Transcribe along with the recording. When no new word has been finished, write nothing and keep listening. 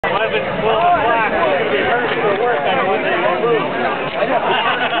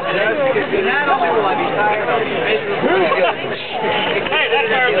not only will I be tired, I'll be miserable. Hey, that's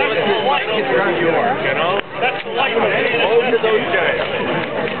the life of New York, you know? That's the life of any of those guys.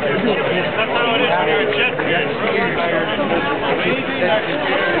 That's how it is when you're a jet fan. You're tired and miserable. Anything I can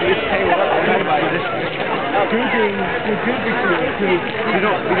do. We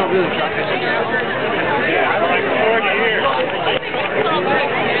don't really drop it. Yeah, like 40 years.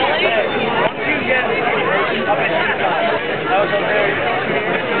 Once you get I was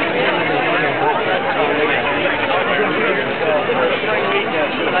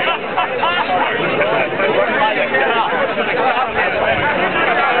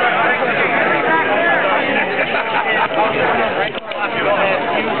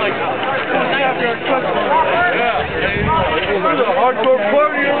hardcore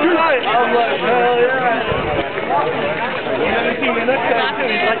party tonight. I'm like, hell yeah. You haven't seen me next time too.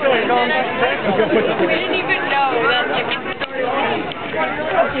 He's like, oh, you're going back to Texas. We didn't even know that like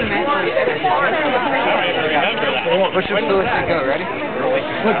it started. Push your foot to go, ready?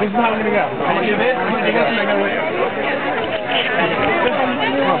 Look, this is how I'm gonna go. I'm gonna give it, I'm gonna go, I'm gonna wait.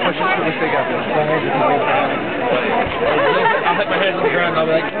 Come on, push your foot to go. I'll hit my head on the ground and I'll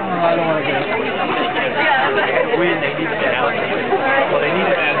be like, oh, I don't want to go. When they need to get out. Well, they need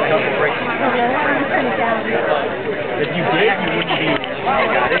to add a couple breaks. If you did, you wouldn't be.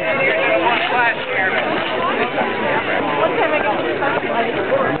 Got it.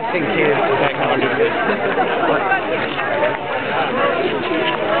 I think kids back on do this.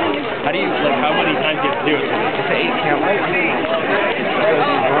 How do you, like, how many times do you have to do it? It's an 8 count.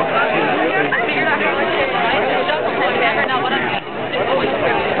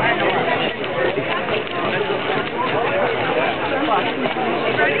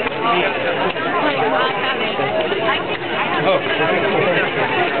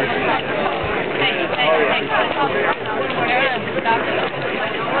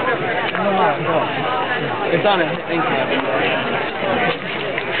 It's on it. Thank you.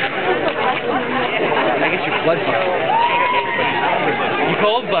 I get your blood pumping. You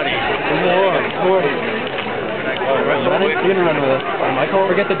cold, buddy? More. You're gonna run with us. Am I cold?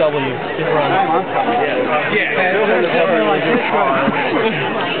 Forget the W. Just run. Yeah.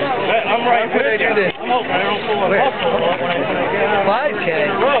 I'm right with you. Do this. I'm hoping I don't pull a muscle when I get out. 5K.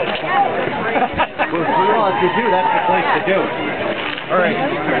 Well, if we want to do, that's the place to do it. All right.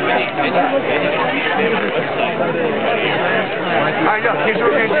 I know. Here's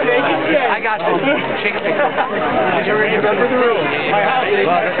what we're going to do. I got this. Shake a finger. Here's what we're going to do. Remember the rules. my house is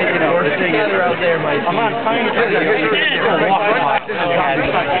The thing is, out there, my I'm on tiny Here's my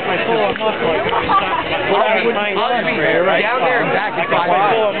full of muscle. down there and back is I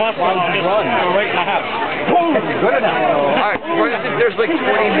pull a muscle and I'll just run right in the house. Boom! Good enough. All right. There's like 20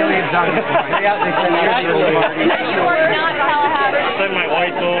 million zombies. You are not Tallahassee. Send my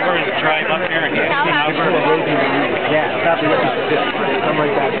wife over and drive up there and get me over. Yeah, stop the I'm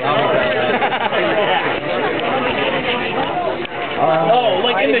right back. Oh,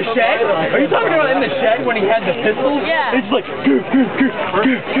 like in the shed? Are you talking about in the shed when he had the pistols? Yeah. It's like, Killed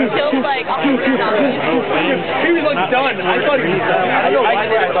like 100 zombies. he was like done. I thought he was done. I don't know why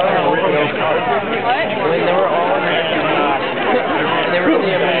I thought he was done. What? When they were all in they were in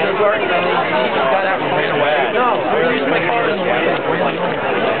the amusement park, and then he got out and ran away. No,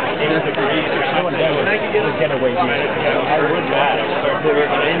 Get away from it. I would not. They were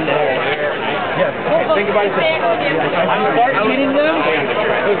in there. Yeah, think about it.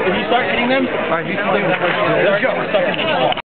 If you start hitting them, All right, you can leave the first. let's go. We're stuck in the